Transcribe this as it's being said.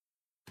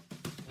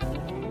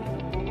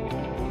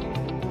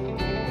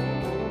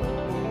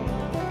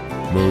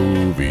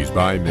Movies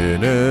by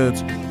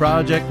Minutes,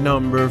 project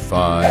number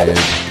 5.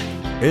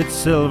 It's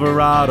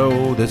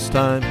Silverado this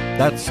time,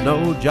 that's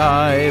no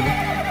jive.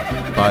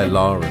 By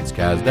Lawrence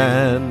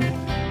Kasdan,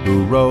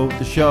 who wrote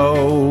the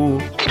show.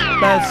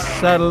 Let's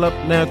saddle up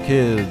now,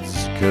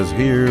 kids, 'cause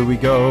here we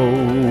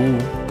go.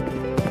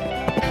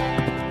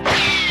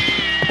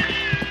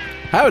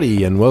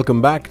 Howdy, and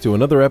welcome back to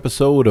another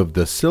episode of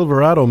the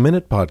Silverado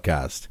Minute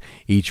Podcast.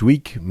 Each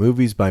week,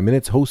 Movies by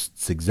Minutes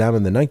hosts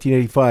examine the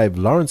 1985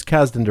 Lawrence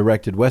Kasdan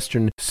directed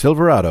Western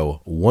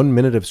Silverado, 1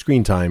 minute of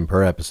screen time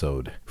per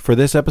episode. For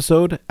this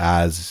episode,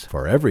 as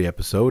for every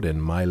episode in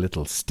my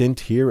little stint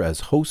here as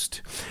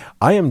host,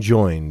 I am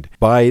joined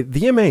by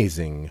the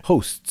amazing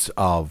hosts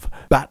of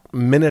Bat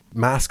Minute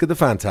Mask of the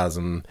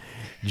Phantasm,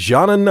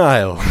 John and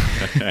Niall.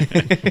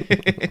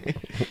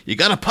 You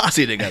got a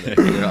posse together.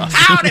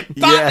 Howdy,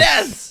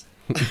 partners!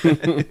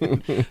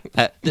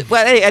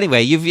 Well,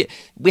 anyway,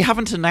 we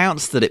haven't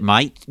announced that it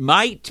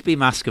might be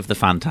Mask of the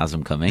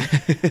Phantasm coming.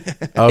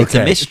 Okay. It's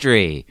a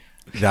mystery.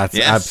 That's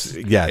Yes.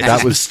 that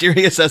As was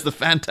mysterious as the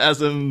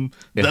Phantasm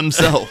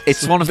themselves.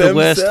 It's one of the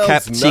worst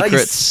kept Nice.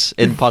 secrets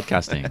in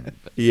podcasting.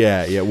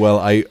 yeah. Well,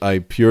 I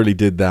purely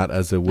did that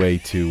as a way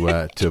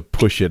to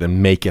push it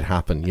and make it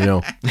happen. You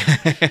know,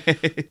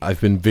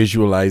 I've been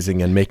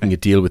visualizing and making a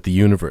deal with the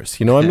universe.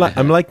 You know,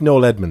 I'm like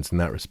Noel Edmonds in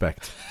that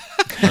respect.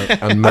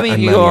 I mean,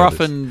 you are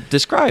often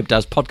described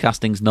as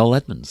podcasting's Noel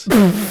Edmonds.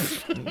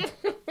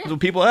 When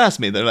people ask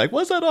me, they're like,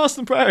 what's that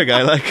Austin Pryor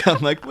guy like?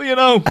 I'm like, well, you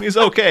know, he's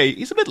okay.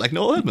 He's a bit like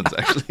Noel Edmonds,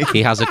 actually.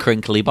 He has a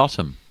crinkly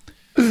bottom.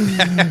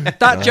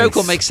 That joke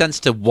will make sense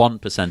to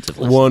 1% of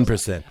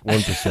listeners.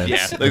 1%.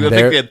 Yeah, like, I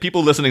think that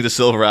people listening to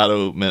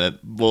Silverado Minute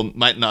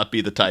might not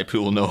be the type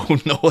who will know who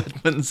Noel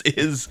Edmonds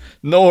is,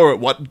 nor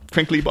what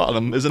crinkly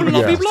bottom is.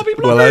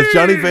 Well, as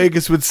Johnny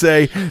Vegas would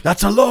say,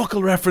 that's a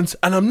local reference,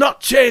 and I'm not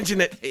changing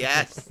it.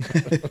 Yes.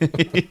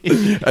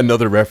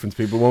 Another reference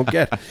people won't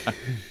get.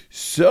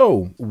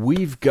 So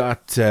we've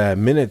got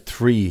minute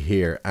 3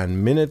 here,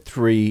 and minute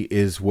 3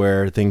 is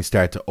where things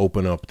start to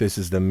open up. This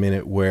is the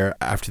minute where,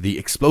 after the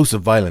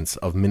explosive violence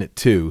of minute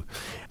 2,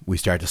 we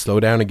start to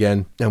slow down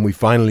again, and we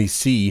finally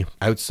see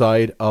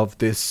outside of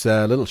this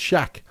little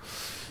shack.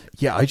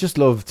 Yeah, I just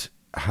loved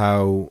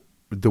how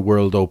the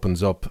world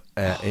opens up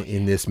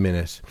in this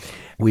minute.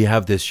 We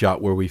have this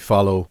shot where we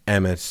follow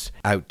Emmett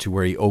out to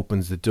where he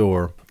opens the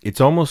door.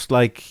 It's almost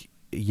like,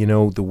 you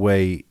know, the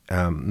way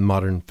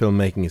modern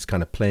filmmaking is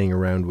kind of playing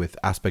around with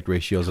aspect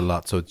ratios a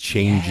lot, so it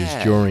changes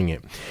during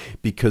it,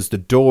 because the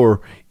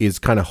door is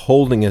kind of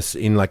holding us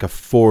in like a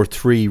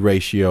 4:3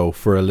 ratio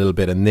for a little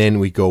bit, and then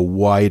we go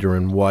wider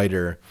and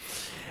wider,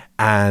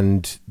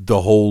 and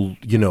the whole,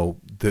 you know,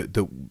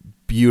 the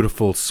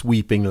beautiful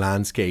sweeping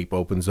landscape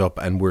opens up,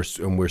 and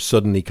we're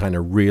suddenly kind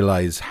of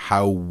realize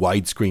how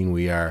widescreen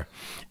we are,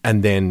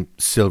 and then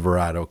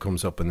Silverado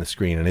comes up on the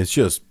screen, and it's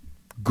just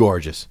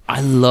gorgeous.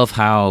 I love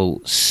how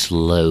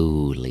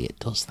slowly it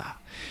does that.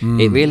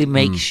 It really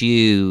makes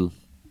you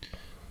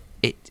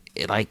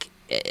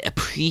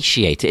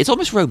appreciate it. It's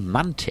almost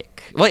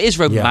romantic. Well, it is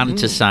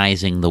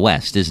romanticizing the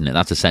West, isn't it?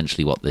 That's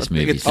essentially what this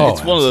movie is.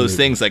 It's one of those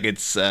things, like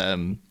it's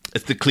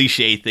the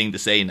cliche thing to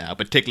say now,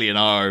 particularly in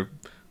our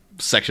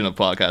section of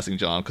podcasting,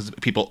 John, because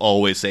people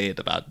always say it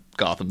about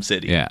Gotham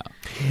City. Yeah,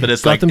 but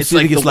it's Gotham like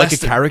City it's is like a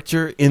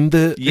character in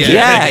the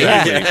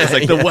Yeah. It's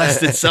like the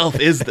West itself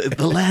is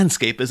the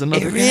landscape is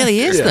another. It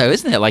really is, though,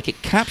 isn't it? Like,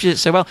 it captures it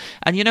so well.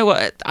 And you know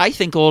what? I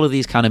think all of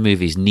these kind of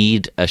movies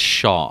need a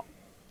shot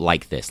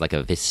like this, like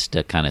a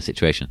vista kind of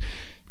situation,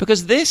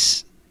 because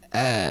this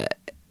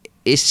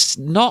is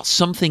not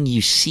something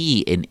you see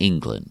in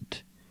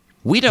England.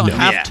 We don't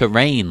have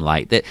terrain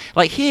like that.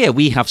 Like, here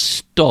we have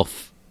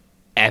stuff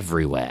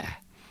everywhere.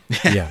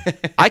 Yeah.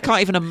 I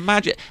can't even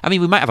imagine. I mean,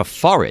 we might have a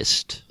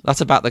forest. That's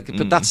about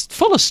but that's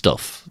full of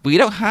stuff. We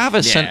don't have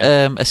a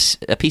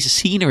piece of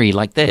scenery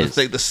like this. It's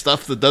like the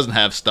stuff that doesn't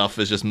have stuff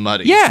is just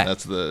muddy. Yeah.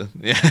 That's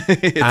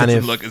it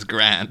doesn't look as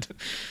grand.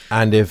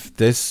 And if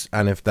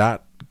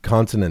that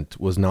continent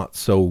was not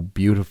so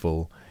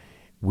beautiful,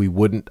 we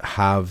wouldn't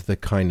have the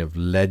kind of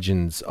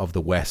legends of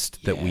the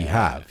West that we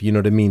have. You know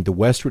what I mean? The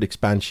westward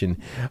expansion.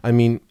 I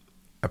mean,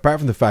 apart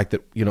from the fact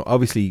that, you know,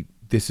 obviously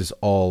this is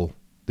all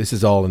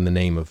in the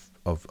name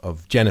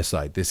of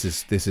genocide. This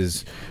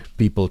is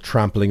people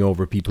trampling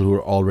over people who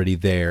are already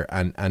there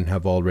and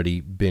have already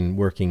been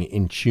working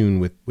in tune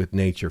with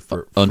nature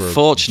for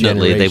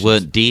Unfortunately, they generations.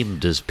 weren't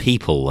deemed as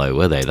people, though,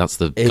 were they? That's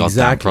the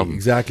goddamn problem.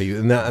 Exactly.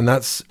 And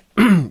that's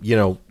you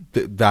know,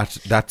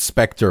 that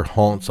specter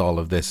haunts all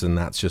of this, and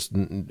that's just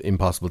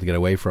impossible to get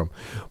away from.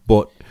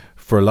 But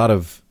for a lot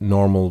of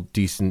normal,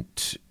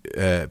 decent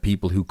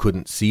people who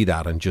couldn't see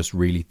that and just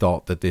really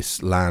thought that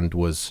this land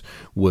was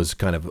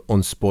kind of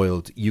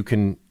unspoiled, you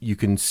can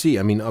see.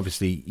 I mean,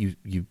 obviously,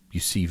 you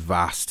see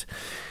vast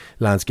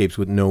landscapes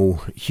with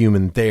no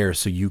human there,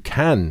 so you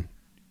can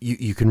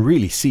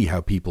really see how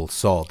people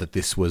saw that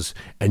this was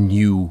a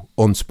new,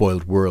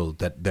 unspoiled world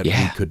that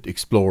we could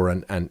explore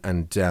and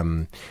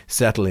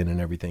settle in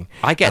and everything.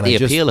 I get the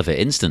appeal of it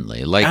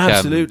instantly. Like,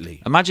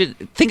 absolutely.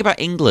 Think about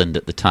England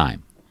at the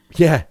time.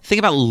 Yeah. Think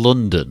about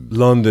London.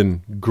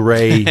 London,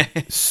 grey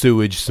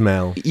sewage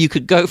smell. You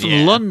could go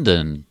from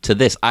London to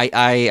this.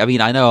 I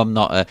mean, I know I'm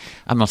not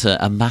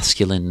a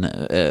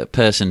masculine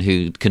person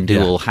who can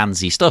do all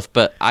handsy stuff,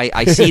 but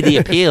I see the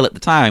appeal at the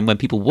time when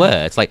people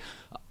were. It's like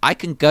I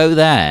can go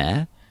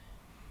there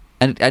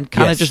and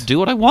kind of just do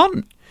what I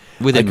want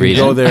within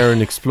reason. I can go there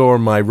and explore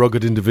my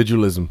rugged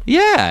individualism.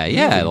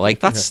 Yeah, like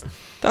that's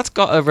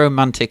got a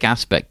romantic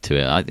aspect to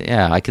it.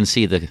 I can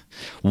see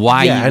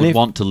why you would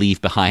want to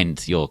leave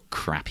behind your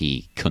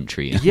crappy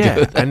country.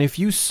 Yeah, and if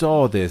you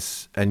saw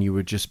this and you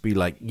would just be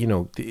like,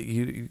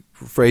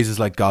 phrases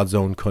like God's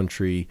own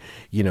country,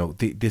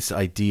 this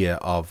idea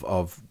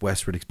of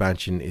westward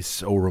expansion is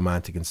so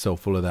romantic and so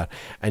full of that.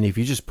 And if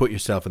you just put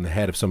yourself in the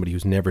head of somebody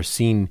who's never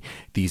seen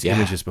these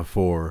images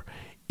before,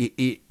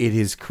 it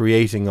is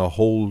creating a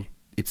whole...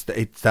 It's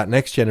that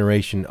next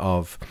generation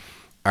of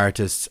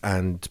artists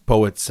and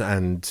poets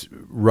and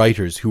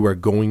writers who are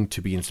going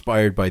to be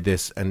inspired by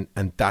this, and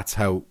that's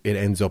how it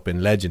ends up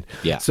in legend.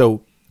 Yeah.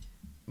 So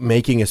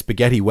making a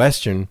spaghetti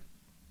western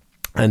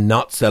and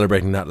not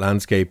celebrating that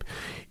landscape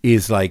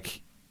is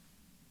like,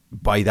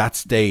 by that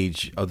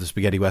stage of the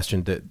spaghetti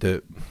western,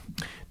 the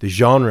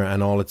genre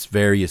and all its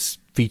various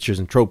features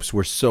and tropes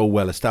were so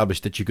well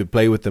established that you could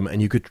play with them,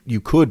 and you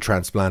could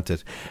transplant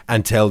it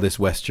and tell this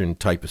western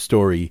type of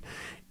story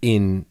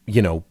in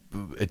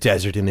a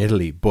desert in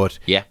Italy, but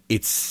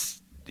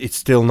it's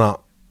still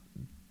not.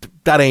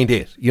 That ain't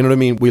it. You know what I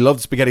mean? We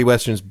love spaghetti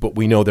westerns, but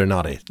we know they're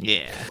not it.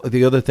 Yeah.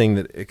 The other thing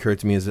that occurred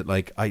to me is that,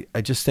 like, I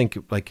just think,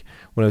 like,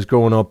 when I was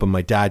growing up and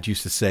my dad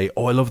used to say,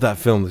 "Oh, I love that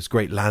film. There's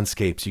great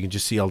landscapes. You can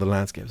just see all the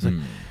landscapes." Like,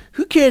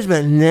 who cares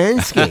about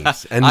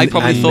landscapes? And I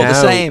probably thought the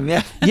same.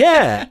 Yeah.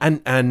 Yeah.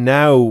 And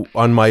now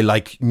on my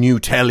like new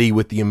telly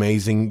with the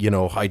amazing,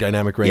 high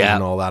dynamic range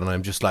and all that, and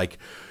I'm just like,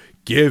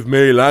 give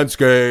me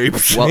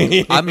landscapes. Well,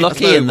 I'm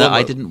lucky in that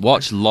I didn't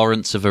watch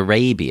Lawrence of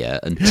Arabia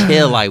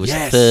until I was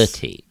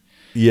 30.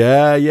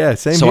 Yeah,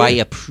 same so here. I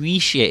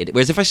appreciated it.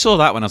 Whereas if I saw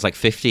that when I was like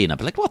 15, I'd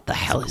be like, what the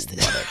hell is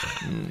this?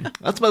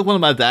 That's one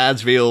of my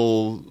dad's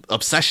real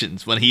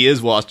obsessions when he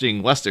is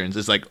watching westerns.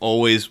 Is like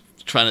always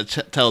trying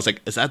to tell us, like,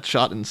 is that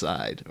shot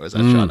inside or is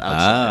that shot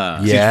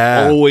outside?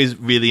 Yeah. He's always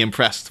really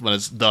impressed when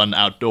it's done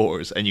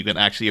outdoors and you can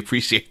actually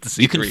appreciate the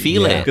scenery. You can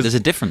feel it. There's a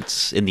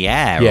difference in the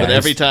air. Yeah, but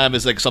every time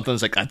it's like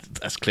something's like,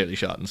 that's clearly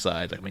shot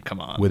inside. I mean,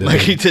 come on. With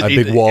like, a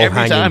big wall every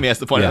hanging. time he has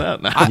to point it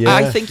out now.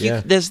 I think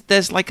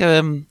there's like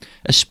a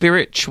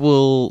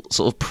spiritual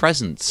sort of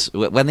presence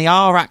when they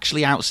are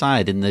actually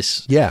outside in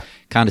this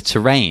kind of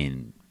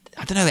terrain.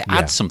 I don't know, it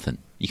adds something.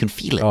 You can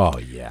feel it. Oh,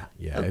 yeah.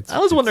 I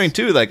was wondering,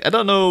 too, like, I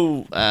don't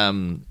know,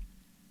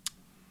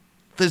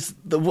 there's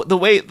the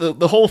way,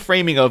 the whole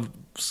framing of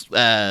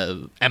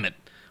Emmett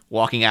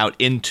walking out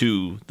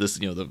into this,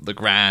 the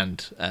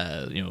grand,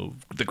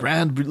 the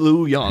grand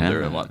blue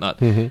yonder and whatnot.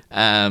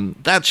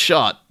 That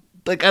shot,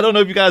 like, I don't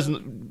know if you guys,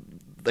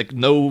 like,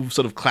 know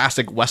sort of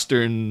classic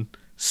Western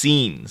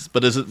scenes,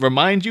 but does it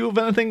remind you of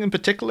anything in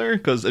particular?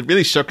 Because it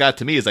really struck out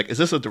to me. Is like, is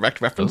this a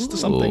direct reference to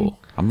something?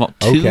 I'm not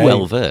too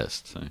well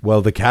versed. So.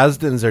 Well, the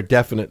Kasdans are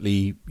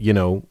definitely,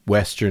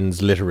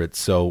 westerns literate.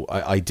 So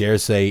I dare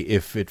say,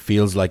 if it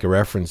feels like a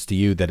reference to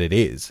you, that it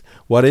is.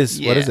 What is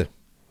it?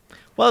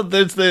 Well,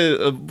 there's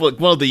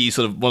one of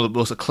the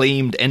most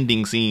acclaimed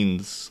ending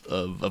scenes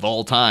of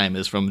all time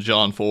is from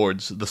John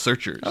Ford's The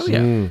Searchers. Oh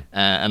yeah,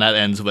 and that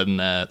ends when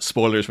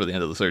spoilers for the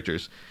end of The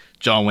Searchers.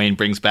 John Wayne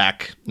brings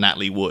back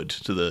Natalie Wood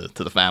to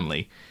the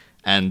family,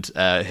 and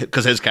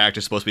because his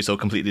character's supposed to be so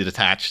completely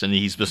detached, and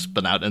he's just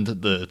been out into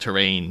the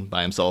terrain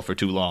by himself for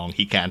too long,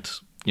 he can't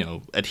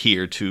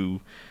adhere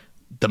to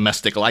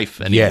domestic life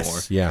anymore.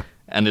 Yes, yeah.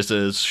 And there's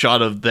a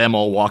shot of them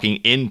all walking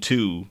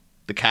into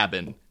the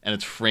cabin, and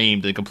it's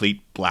framed in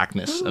complete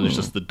blackness, and it's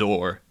just the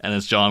door, and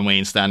it's John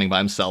Wayne standing by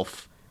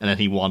himself, and then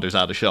he wanders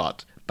out of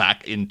shot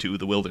back into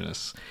the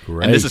wilderness.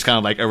 Great. And this is kind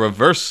of like a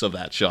reverse of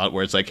that shot,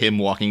 where it's like him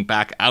walking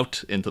back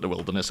out into the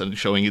wilderness and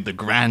showing you the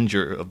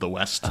grandeur of the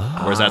West.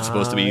 Or is that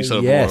supposed to be sort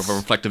of more of a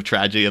reflective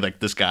tragedy of like,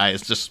 this guy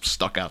is just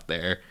stuck out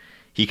there,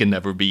 he can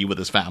never be with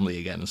his family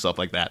again and stuff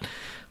like that.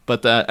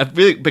 But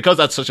really, because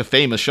that's such a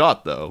famous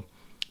shot, though,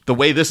 the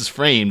way this is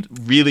framed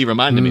really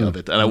reminded me of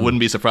it, and I wouldn't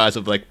be surprised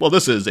if, like, well,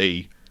 this is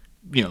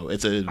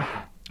it's a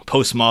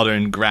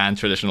postmodern grand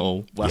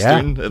traditional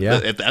Western,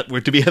 if that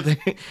were to be a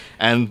thing.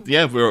 And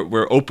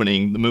we're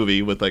opening the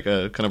movie with like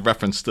a kind of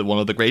reference to one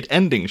of the great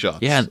ending shots.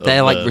 Yeah,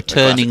 they're like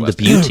returning the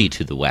beauty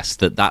to the West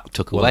that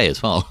took away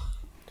as well.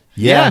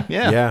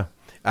 Yeah.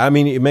 I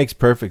mean, it makes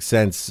perfect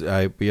sense.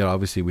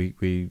 Obviously,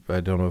 we I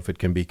don't know if it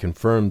can be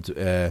confirmed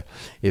if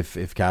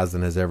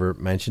Kasdan has ever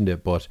mentioned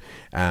it, but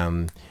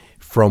from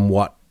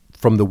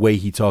the way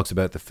he talks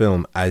about the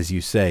film, as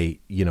you say,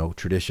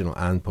 traditional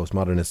and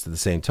postmodernist at the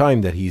same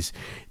time, that he's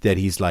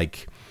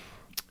like,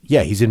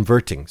 he's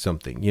inverting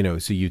something,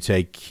 so you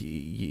take,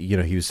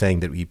 he was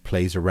saying that he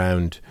plays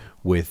around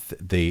with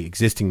the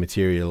existing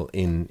material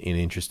in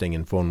interesting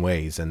and fun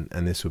ways, and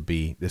this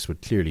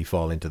would clearly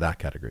fall into that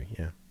category.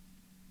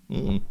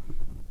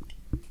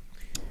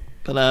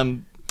 But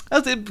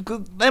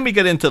Then we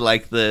get into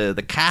like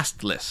the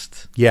cast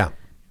list. Yeah.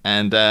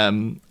 And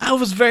I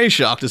was very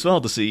shocked as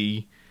well to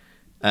see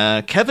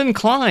Kevin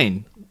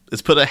Kline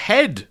is put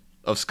ahead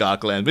of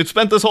Scott Glenn. We've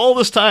spent all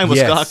this time with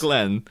Scott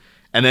Glenn,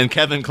 and then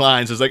Kevin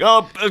Kline's is like,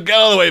 "Oh, get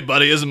out of the way,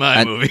 buddy. This is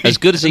my movie." As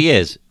good as he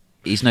is,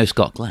 he's no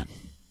Scott Glenn.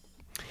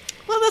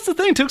 Well, that's the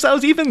thing too, because I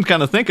was even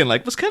kind of thinking,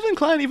 like, was Kevin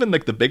Kline even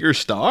like the bigger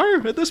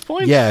star at this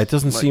point? Yeah, it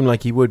doesn't seem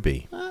like he would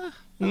be.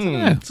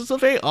 It's just a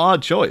very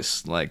odd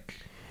choice. Like,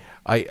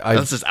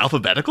 that's just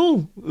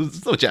alphabetical.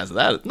 There's no chance of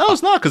that. No,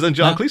 it's not, because then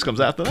John Cleese comes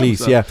after that. Cleese,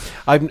 So. yeah.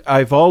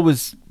 I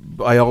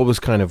always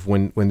kind of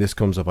when this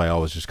comes up, I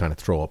always just kind of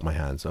throw up my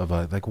hands of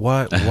like,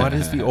 what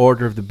is the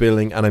order of the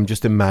billing? And I'm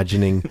just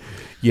imagining,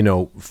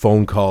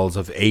 phone calls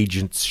of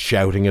agents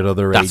shouting at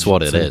other agents. That's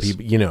what it is.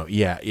 People,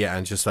 yeah,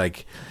 and just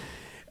like.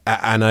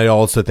 And I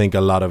also think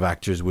a lot of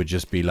actors would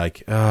just be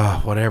like,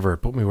 whatever,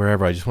 put me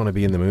wherever. I just want to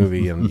be in the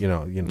movie, and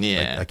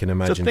Yeah. I can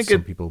imagine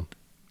some people.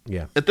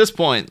 Yeah. At this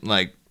point,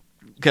 like,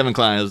 Kevin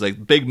Kline was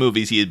like big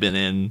movies he had been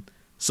in,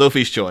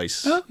 Sophie's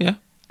Choice,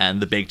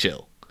 and The Big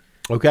Chill.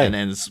 Okay. And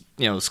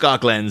then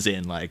Scott Glenn's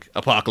in like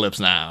Apocalypse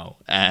Now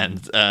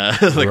and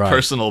like Right.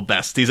 Personal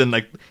Best. He's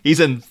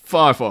in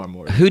far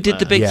more. Who did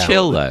the Big Yeah.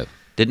 Chill though?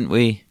 Didn't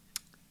we?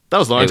 That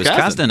was Lawrence It was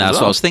Kasdan. That's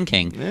what I was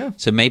thinking. Yeah.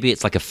 So maybe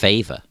it's like a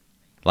favor.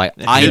 Like,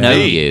 I know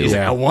you. He's like,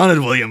 Yeah. I wanted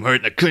William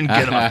Hurt and I couldn't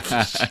get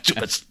him.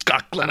 Stupid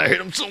Scott Glenn. I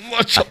hate him so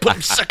much. I'll put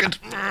him second.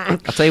 I'll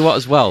tell you what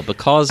as well,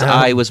 because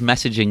I was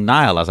messaging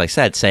Niall, as I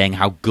said, saying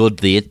how good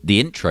the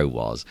intro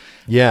was.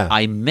 Yeah.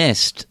 I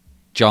missed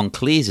John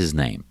Cleese's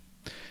name.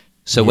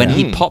 So when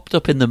he popped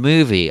up in the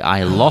movie,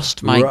 I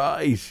lost my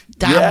right.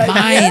 damn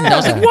mind. I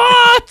was like,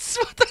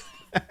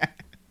 what?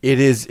 It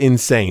is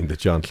insane that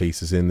John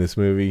Cleese is in this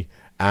movie,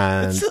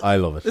 and I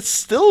love it. It's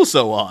still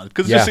so odd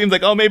because it Yeah. just seems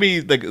like, oh,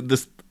 maybe like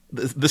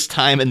this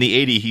time in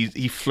the '80s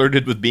he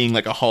flirted with being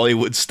like a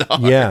Hollywood star.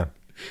 Yeah.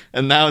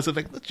 And now it's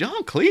like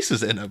John Cleese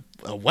is in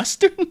a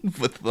western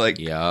with like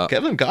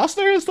Kevin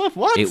Costner and stuff.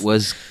 What? It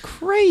was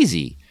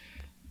crazy.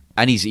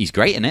 And he's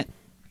great in it.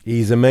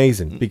 He's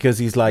amazing because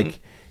he's like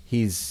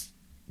he's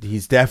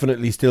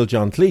definitely still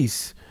John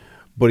Cleese,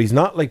 but he's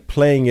not like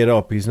playing it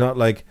up. He's not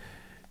like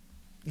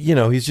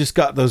he's just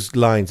got those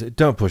lines.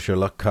 Don't push your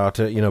luck,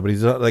 Carter. But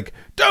he's not like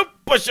don't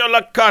push your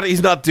luck, Carter.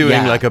 He's not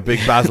doing like a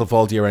big Basil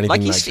Fawlty or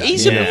anything like that.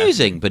 He's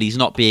amusing, but he's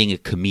not being a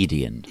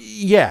comedian.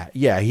 Yeah.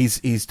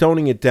 He's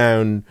toning it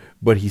down,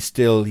 but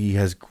he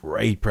has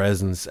great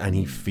presence and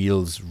he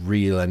feels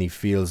real and he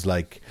feels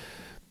like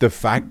the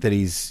fact that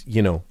he's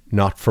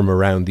not from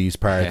around these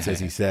parts, as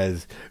he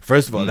says.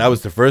 First of all, that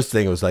was the first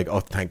thing. I was like, oh,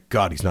 thank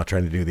God he's not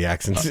trying to do the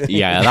accents.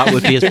 Yeah, that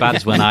would be as bad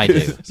as when I do.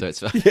 So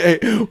it's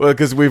well,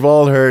 because we've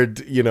all heard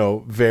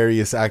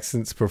various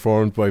accents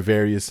performed by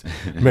various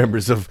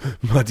members of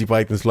Monty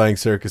Python's Flying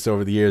Circus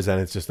over the years, and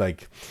it's just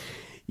like,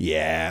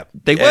 yeah,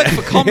 they work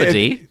for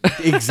comedy.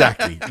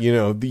 Exactly.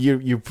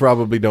 You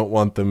probably don't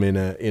want them in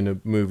a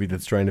movie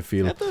that's trying to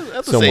feel. I have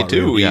to say somewhat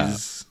too. real.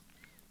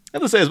 I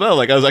have to say as well.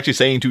 Like I was actually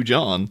saying to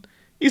John,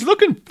 he's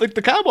looking like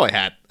the cowboy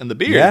hat and the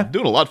beard,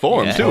 doing a lot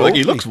for him too. Like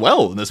he looks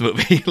well in this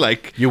movie.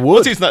 Like you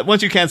would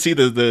once you can't see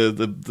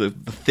the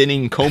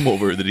thinning comb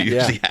over that he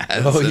usually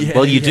has.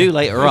 Well, you do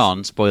later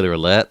on. Spoiler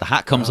alert: the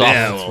hat comes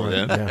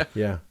off.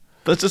 Yeah.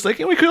 But it's just like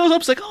we goes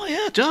up, it's like, oh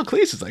yeah, John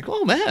Cleese is like,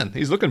 oh man,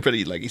 he's looking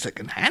pretty, like he's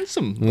like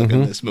handsome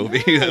looking in this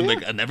movie.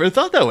 Like I never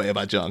thought that way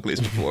about John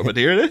Cleese before, but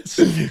here it is.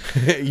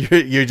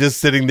 You're just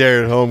sitting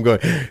there at home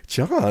going,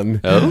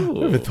 John, I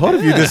never thought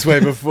of you this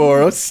way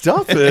before. Oh,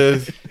 stop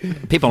it.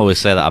 People always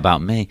say that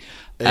about me.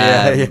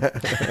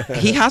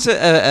 He has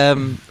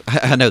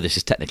I know this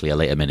is technically a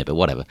later minute, but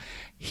whatever.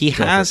 He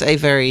has a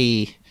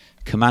very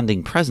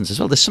commanding presence as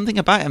well. There's something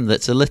about him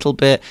that's a little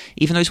bit,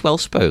 even though he's well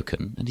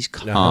spoken and he's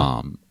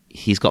calm.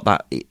 He's got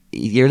that.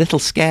 You're a little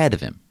scared of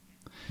him.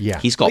 Yeah,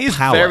 he's got he's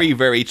power. very,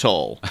 very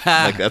tall.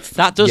 Like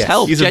that does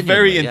help. He's a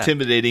very genuinely,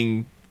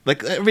 intimidating.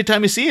 Like every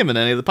time you see him in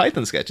any of the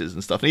Python sketches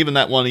and stuff, and even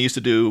that one he used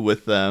to do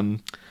with the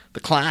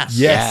Class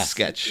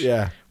sketch,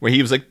 where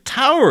he was like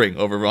towering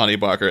over Ronnie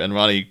Barker and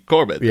Ronnie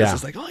Corbett. Yeah, it's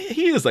just like, oh yeah,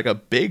 he is like a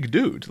big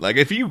dude. Like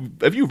if you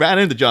ran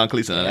into John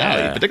Cleese in an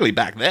alley, particularly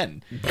back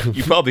then,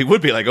 you probably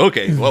would be like,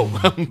 okay, whoa,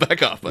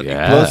 back off, buddy.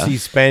 Yeah. Plus, he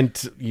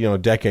spent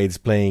decades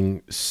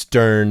playing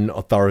stern,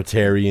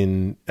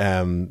 authoritarian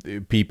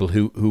people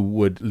who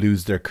would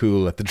lose their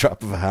cool at the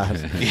drop of a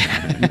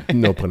hat.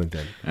 No pun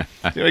intended.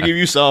 Like if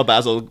you saw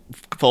Basil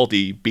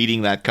Fawlty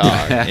beating that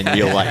car in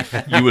real life,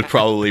 you would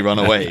probably run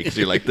away because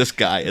you're like, this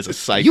guy is a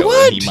psycho. You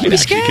would. And he You'd might be actually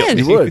scared. kill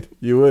me.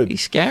 You would.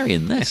 He's scary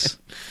in this.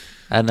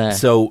 And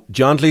so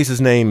John Cleese's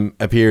name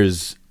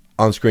appears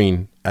on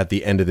screen at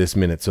the end of this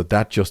minute, so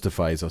that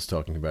justifies us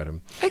talking about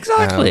him.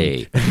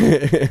 Exactly.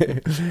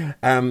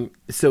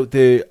 So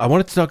I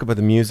wanted to talk about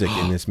the music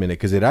in this minute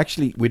because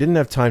we didn't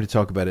have time to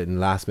talk about it in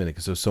last minute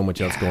because there was so much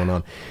else going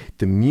on.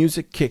 The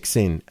music kicks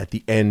in at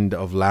the end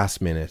of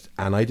last minute,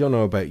 and I don't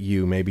know about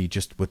you, maybe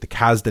just with the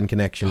Kasdan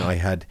connection, I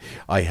had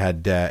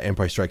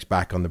Empire Strikes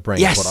Back on the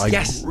brain, but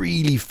I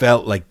really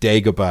felt like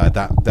Dagobah,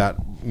 that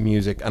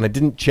music, and I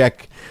didn't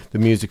check the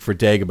music for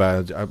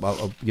Dagobah.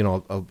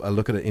 I'll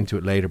look into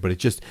it later, but it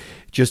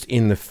just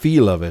in the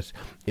feel of it,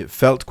 it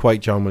felt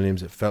quite John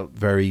Williams. It felt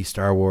very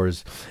Star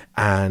Wars,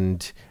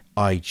 and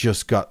I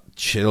just got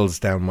chills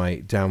down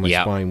my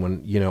spine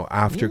when,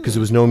 after, because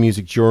there was no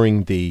music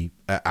during the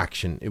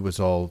action. It was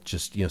all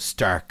just,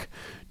 stark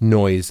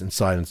noise and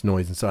silence.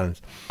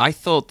 I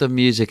thought the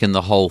music and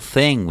the whole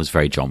thing was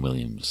very John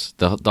Williams.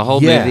 The whole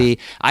movie,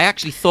 I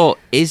actually thought,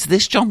 is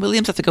this John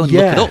Williams? I have to go and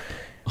look it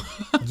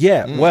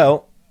up.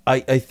 Well,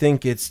 I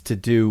think it's to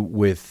do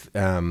with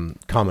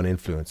common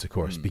influence, of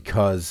course,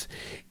 because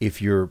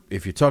if you're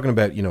talking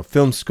about,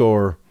 film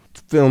score,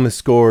 film is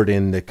scored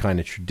in the kind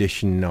of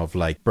tradition of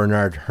like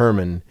Bernard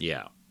Herrmann.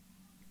 Yeah.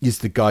 Is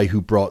the guy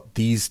who brought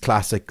these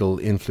classical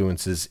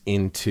influences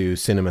into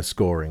cinema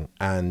scoring.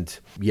 And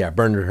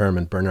Bernard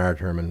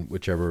Herrmann,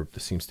 whichever, there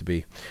seems to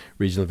be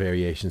regional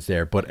variations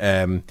there. But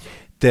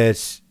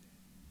that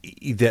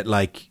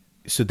like,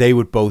 so they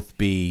would both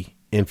be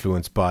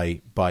influenced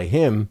by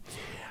him.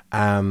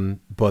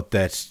 But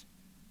that,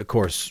 of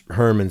course,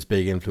 Herrmann's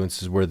big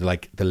influences were the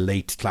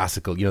late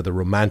classical, the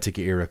Romantic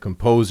era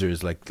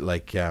composers like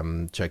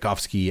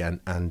Tchaikovsky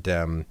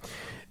and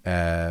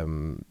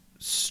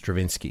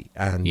Stravinsky,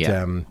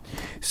 and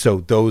so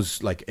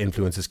those like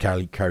influences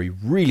carry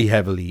really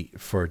heavily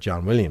for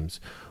John Williams.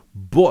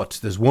 But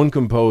there's one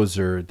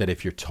composer that,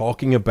 if you're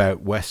talking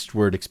about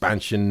westward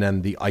expansion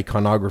and the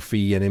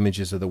iconography and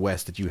images of the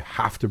West, that you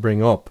have to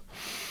bring up,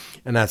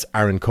 and that's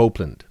Aaron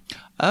Copland.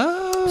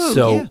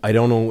 I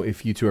don't know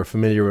if you two are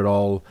familiar at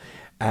all.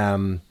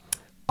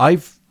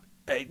 I've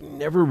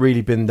never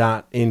really been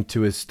that into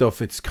his stuff.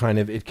 It's kind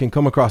of, it can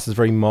come across as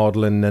very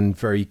maudlin and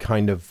very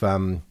kind of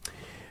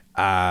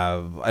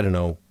I don't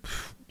know,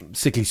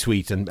 sickly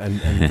sweet and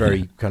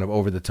very kind of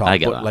over the top. I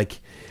get but that.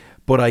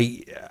 But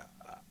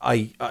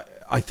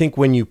I think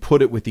when you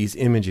put it with these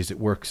images, it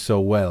works so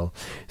well.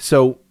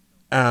 So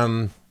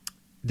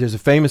there's a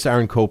famous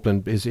Aaron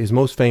Copland. His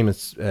most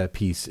famous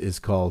piece is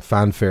called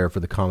 "Fanfare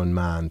for the Common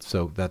Man."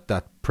 So that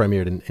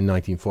premiered in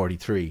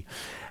 1943,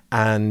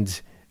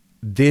 and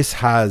this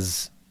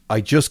has,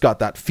 I just got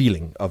that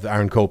feeling of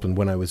Aaron Copland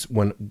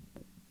when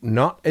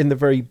not in the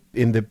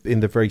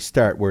very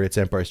start where it's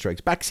Empire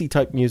Strikes Back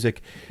type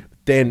music.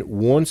 Then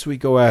once we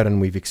go out and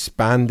we've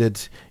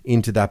expanded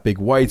into that big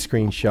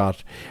widescreen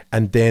shot,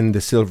 and then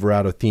the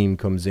Silverado theme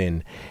comes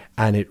in,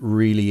 and it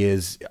really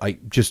is. I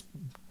just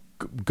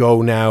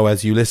go now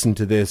as you listen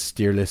to this,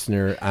 dear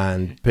listener,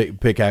 and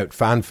pick out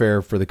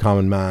 "Fanfare for the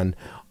Common Man"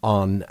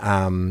 on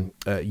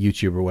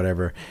YouTube or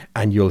whatever,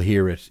 and you'll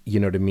hear it, you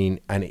know what I mean?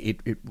 And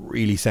it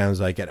really sounds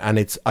like it. And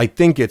I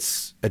think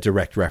it's a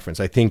direct reference.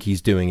 I think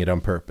he's doing it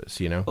on purpose,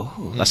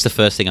 Oh, that's the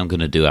first thing I'm going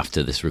to do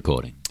after this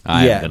recording.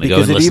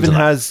 Because it even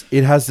has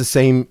the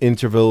same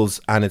intervals,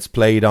 and it's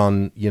played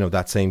on,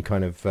 that same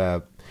kind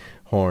of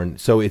horn.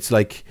 So it's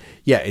like,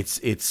 I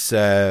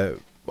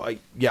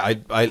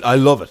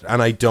love it.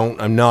 And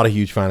I'm not a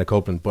huge fan of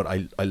Copland, but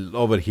I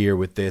love it here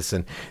with this,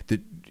 and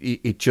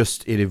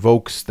it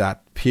evokes that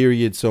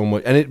period so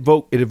much, and it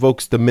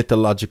evokes the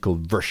mythological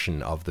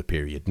version of the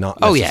period, not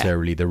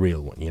necessarily the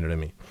real one. You know what I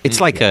mean? It's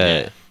like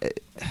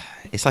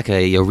it's like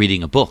you're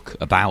reading a book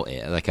about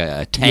it, like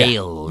a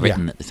tale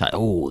written at the time.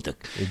 Oh, the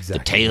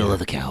tale of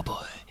the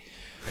cowboy.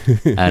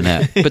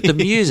 And but the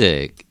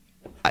music,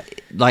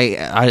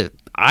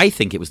 I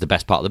think it was the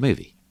best part of the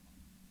movie.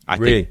 I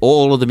think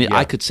all of the music,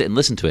 I could sit and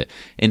listen to it.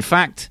 In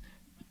fact,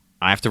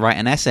 I have to write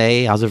an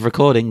essay as of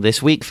recording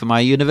this week for my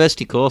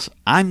university course.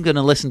 I'm going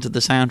to listen to the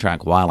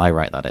soundtrack while I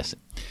write that essay.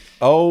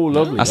 Oh,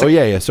 lovely.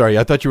 Sorry.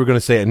 I thought you were going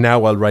to say it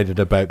now. I'll write it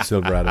about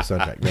Silverado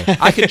soundtrack. No.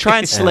 I could try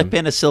and slip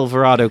in a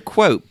Silverado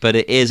quote, but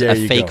it is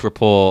a fake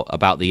report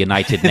about the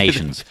United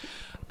Nations.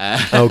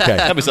 Okay.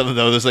 That'd be something,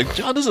 though. There's like,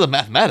 John, this is a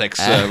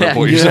mathematics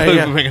report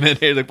you're bringing in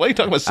here. Like, what are you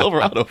talking about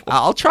Silverado for?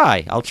 I'll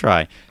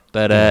try.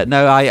 But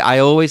no, I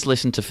always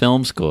listen to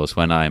film scores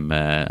when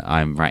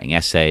I'm writing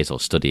essays or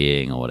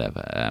studying or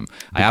whatever.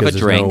 I have a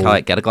drink, I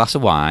get a glass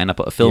of wine, I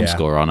put a film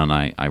score on, and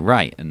I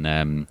write.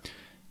 And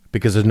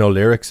because there's no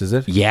lyrics, is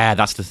it? Yeah,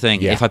 that's the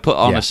thing. Yeah. If I put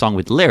on a song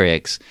with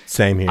lyrics,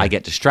 same here, I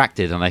get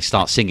distracted and I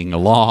start singing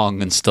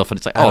along and stuff, and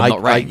it's like, I'm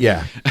not right.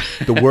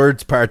 The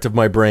words part of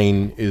my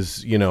brain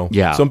is,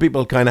 some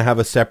people kind of have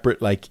a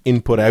separate like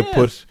input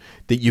output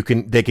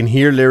that they can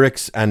hear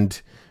lyrics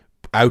and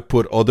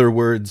output other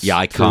words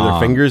I through can't.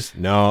 their fingers.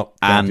 No.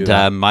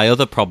 And my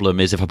other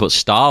problem is if I put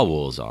Star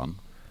Wars on,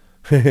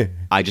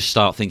 I just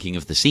start thinking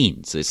of the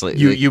scenes. It's like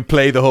you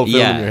play the whole film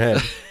in your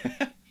head.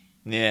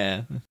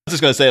 Yeah. I was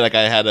just going to say, like,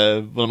 I had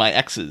one of my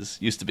exes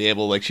used to be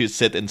able, like, she'd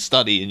sit and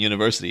study in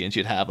university, and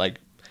she'd have,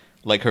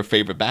 like her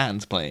favorite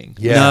bands playing.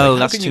 Yeah. No,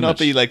 how can you not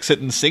be, like,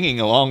 sitting singing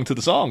along to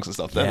the songs and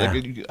stuff? Yeah.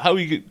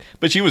 Like,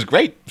 but she was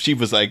great. She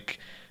was, like,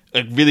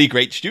 a really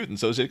great student.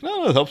 So it's like,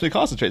 no, it helps me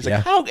concentrate. It's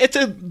like, how?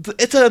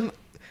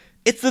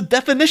 It's the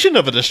definition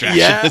of a distraction.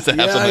 Yeah, to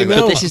have something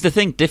but this is the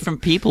thing.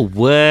 Different people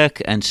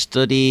work and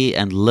study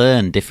and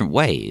learn different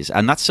ways.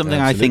 And that's something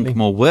I think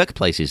more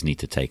workplaces need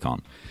to take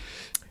on.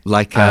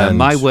 Like And-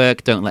 my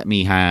work don't let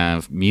me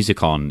have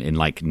music on in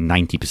like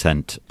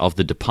 90% of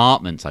the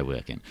departments I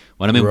work in.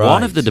 When I'm in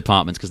one of Right. the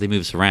departments, because they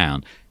move us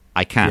around,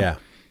 I can. Yeah.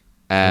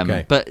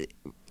 Okay. But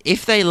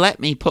if they let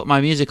me put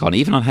my music on,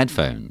 even on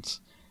headphones,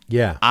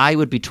 Yeah. I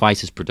would be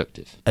twice as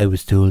productive. I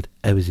was told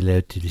I was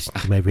allowed to listen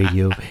to my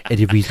radio at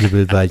a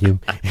reasonable volume.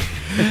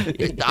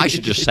 I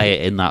should just say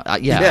it in that.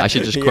 I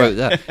should just quote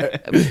that.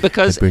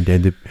 Because I burned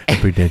down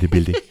the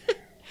building.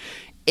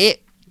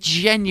 it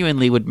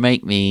genuinely would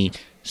make me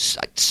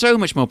so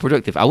much more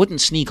productive. I wouldn't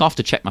sneak off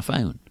to check my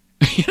phone.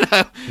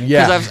 Yeah,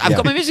 Because I've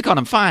got my music on.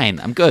 I'm fine.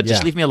 I'm good.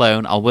 Just Yeah. leave me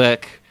alone. I'll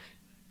work.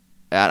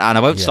 And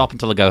I won't stop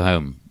until I go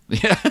home.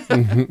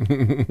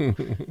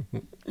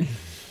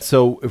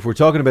 So, if we're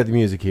talking about the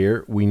music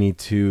here, we need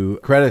to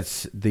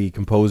credit the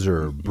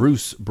composer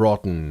Bruce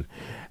Broughton.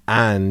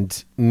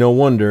 And no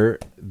wonder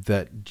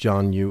that,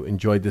 John, you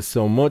enjoyed this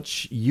so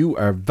much. You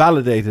are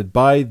validated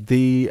by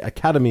the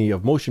Academy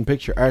of Motion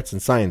Picture Arts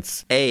and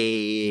Science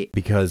Hey.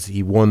 because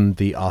he won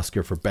the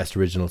Oscar for Best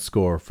Original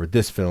Score for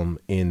this film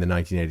in the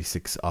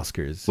 1986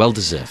 Oscars. Well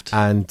deserved.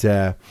 And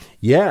I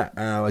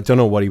don't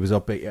know what he was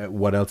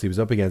what else he was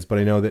up against, but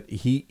I know that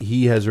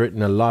he has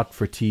written a lot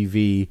for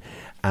TV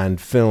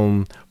and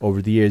film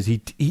over the years.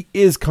 He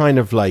is kind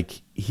of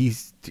like,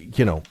 he's,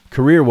 you know,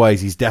 career wise,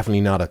 he's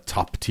definitely not a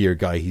top tier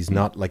guy. He's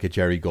not like a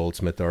Jerry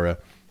Goldsmith or a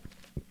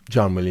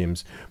John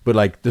Williams, but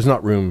like, there's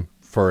not room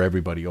for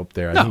everybody up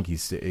there. I think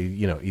he's,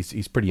 you know,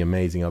 he's pretty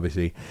amazing.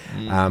 Obviously,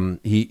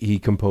 he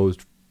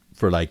composed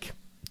for like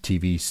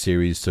TV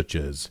series such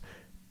as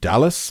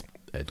Dallas,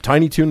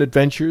 Tiny Toon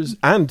Adventures,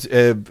 and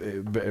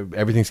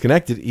Everything's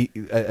Connected,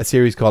 a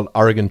series called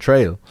Oregon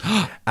Trail,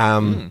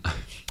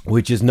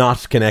 which is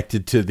not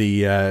connected to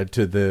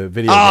the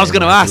video. I was game.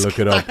 gonna I had ask. Look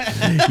it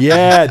up.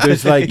 Yeah,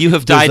 there's like You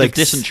have there's died like of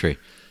dysentery.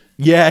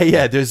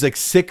 Yeah. There's like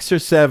 6 or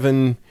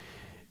 7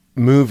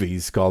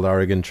 movies called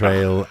Oregon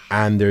Trail,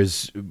 and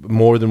there's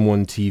more than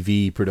one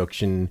TV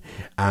production,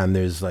 and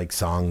there's like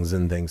songs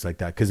and things like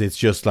that, because it's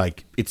just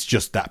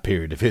that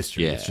period of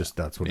history. Yeah. It's just,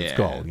 that's what it's Yeah,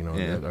 called, you know,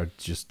 yeah. or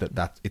just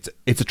that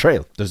it's a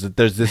trail. There's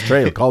this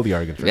trail called the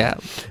Oregon Trail. Yeah.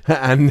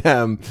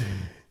 And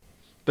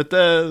But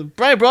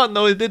Brian Broughton,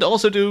 though, he did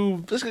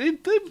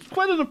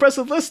quite an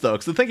impressive list, though,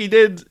 because I think he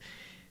did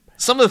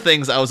some of the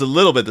things I was a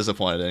little bit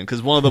disappointed in,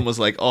 because one of them was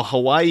like,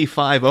 Hawaii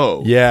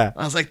 5-0. Yeah.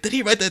 I was like, did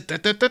he write that? Da,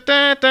 da, da,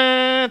 da,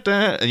 da, da?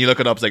 And you look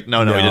it up, it's like,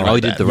 no, he didn't write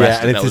he did that. the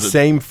rest. Yeah, and That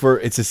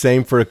it's the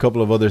same for a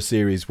couple of other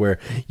series where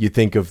you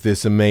think of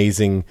this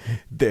amazing,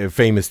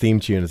 famous theme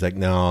tune. It's like,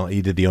 no,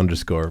 he did the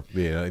underscore,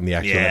 in the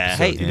actual Yeah.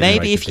 episode. Hey, He didn't maybe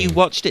write if the you theme.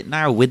 watched it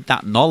now with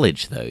that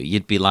knowledge, though,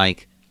 you'd be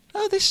like,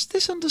 oh,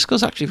 this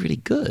underscore's actually really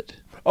good.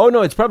 Oh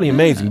no, it's probably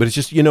amazing, but it's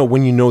just, you know,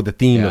 when you know the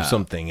theme Yeah. of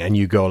something and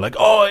you go like,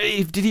 oh,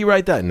 did he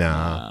write that?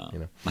 Nah, you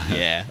know.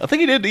 Yeah, I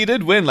think he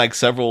did win like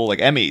several like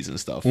Emmys and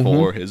stuff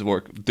for his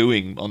work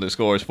doing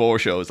underscores for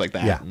shows like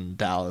that. Yeah. And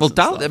Dallas. Well, and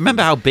stuff.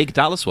 remember how big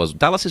Dallas was?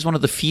 Dallas is one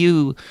of the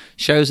few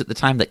shows at the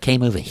time that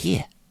came over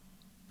here.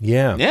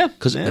 Yeah, Yeah,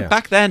 Because yeah.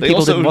 back then, They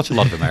people also- didn't watch a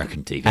lot of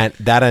American TV.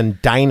 and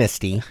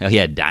Dynasty. Oh,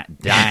 yeah,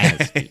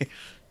 Dynasty.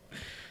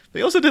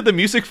 They also did the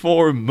music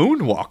for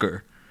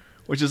Moonwalker,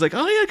 which is like, oh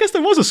yeah, I guess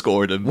there was a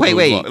score to Wait,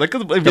 Moonwalker. Like a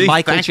really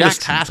Michael thankless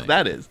Jackson task thing.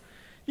 that is.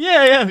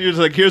 Yeah. You're just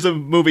like, here's a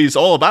movie. It's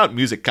all about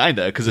music,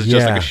 kinda, because it's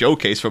just Yeah. like a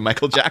showcase for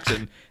Michael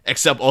Jackson.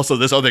 Except also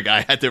this other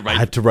guy had to write.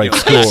 Had to write you know,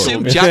 score. I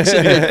assume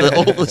Jackson did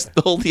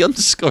all the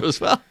underscore as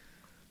well.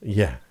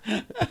 Yeah,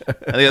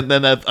 And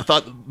then I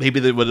thought maybe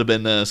there would have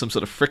been some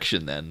sort of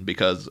friction then,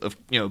 because of,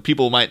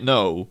 people might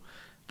know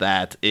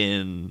that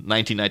in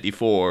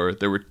 1994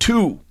 there were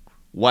 2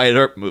 Wyatt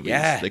Earp movies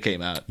Yeah. that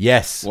came out.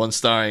 yes, One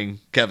starring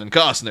Kevin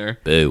Costner,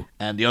 Boo.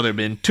 and the other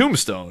being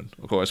Tombstone,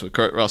 of course, with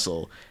Kurt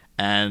Russell.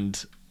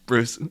 And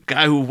Bruce,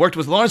 guy who worked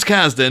with Lawrence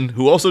Kasdan,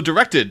 who also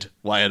directed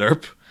Wyatt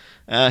Earp,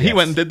 he Yes.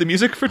 went and did the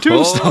music for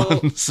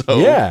Tombstone. So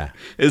Yeah.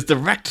 his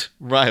direct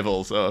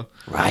rival. So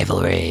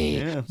Rivalry.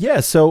 yeah. yeah.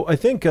 So I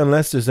think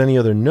unless there's any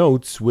other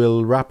notes,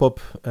 we'll wrap up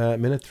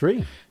minute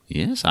 3.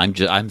 Yes,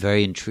 I'm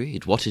very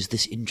intrigued. What is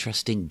this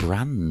interesting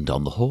brand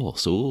on the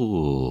horse?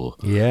 Ooh.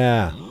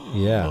 Yeah,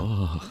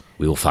 yeah.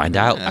 We will find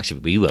out. Actually,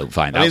 we won't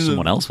find out. mean,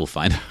 Someone else will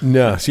find out.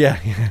 No, yeah,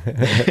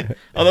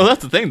 Although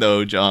that's the thing,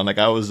 though, John. Like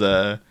I was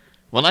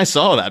when I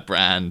saw that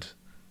brand,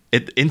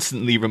 it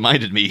instantly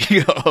reminded me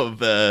of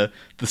the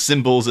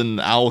symbols in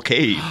Owl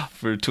Cave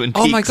for Twin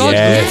Peaks. Oh my God,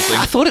 Yes.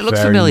 I thought it looked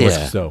very familiar.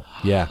 much so.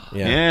 Yeah.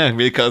 Yeah,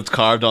 really, because it's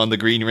carved on the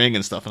green ring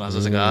and stuff. And I was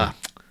just like,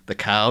 the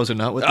cows are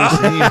not what they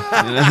seem.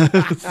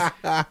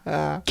 You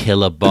know?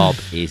 Killer Bob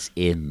is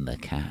in the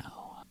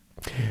cow.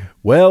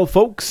 Well,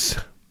 folks,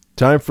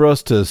 time for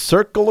us to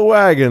circle the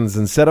wagons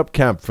and set up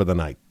camp for the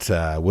night.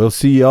 We'll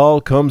see you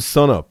all come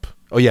sunup.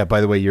 Oh yeah, by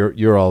the way,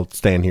 you're all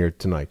staying here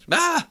tonight.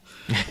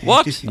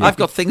 What? I've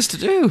got things to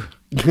do.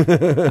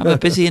 I'm a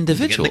busy Getting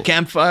individual. the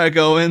campfire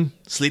going,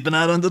 sleeping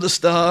out under the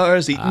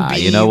stars, eating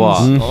beans. you know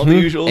what? All the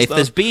usual If stuff.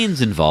 there's beans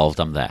involved,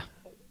 I'm there.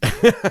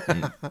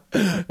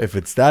 If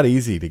it's that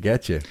easy to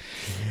get you.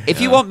 If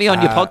you want me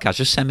on your podcast,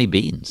 just send me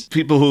beans.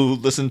 People who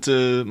listen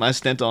to my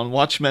stint on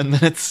Watchmen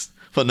minutes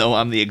But no,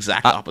 I'm the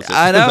exact opposite.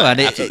 I know, I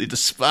and absolutely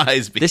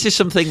despise beans. This is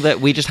something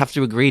that we just have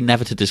to agree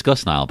never to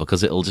discuss now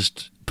because it'll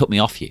just put me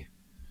off you.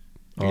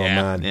 Oh,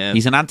 man. Yeah.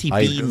 He's an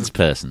anti-beans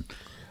person.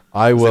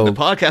 I will. The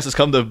podcast has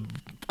come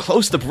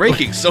close to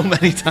breaking so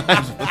many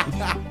times.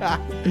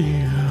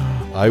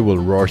 I will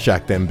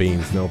Rorschach them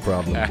beans, no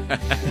problem.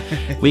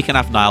 We can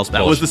have Niles.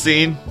 That was the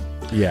scene.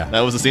 Yeah.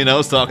 That was the scene I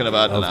was talking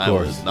about, and Of I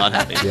course. was not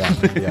happy.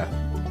 Yeah.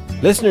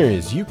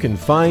 Listeners, you can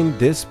find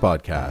this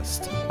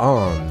podcast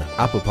on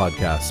Apple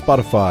Podcasts,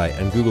 Spotify,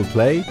 and Google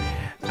Play,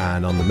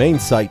 and on the main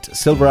site,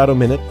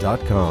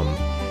 silveradominute.com.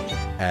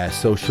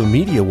 Social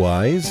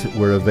media-wise,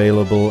 we're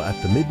available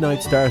at the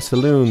Midnight Star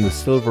Saloon, the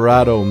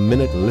Silverado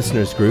Minute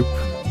Listeners Group,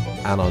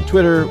 and on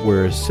Twitter,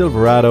 we're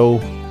Silverado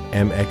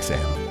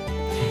MXM.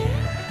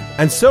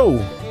 And so,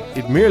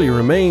 it merely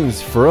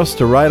remains for us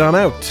to ride on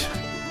out.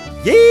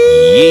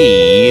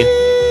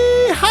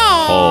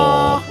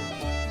 Oh.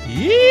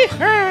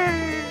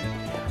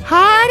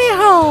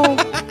 Hardy-ho!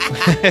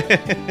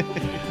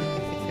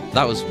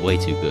 That was way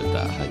too good.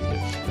 That.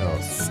 Oh,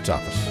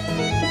 stop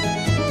it.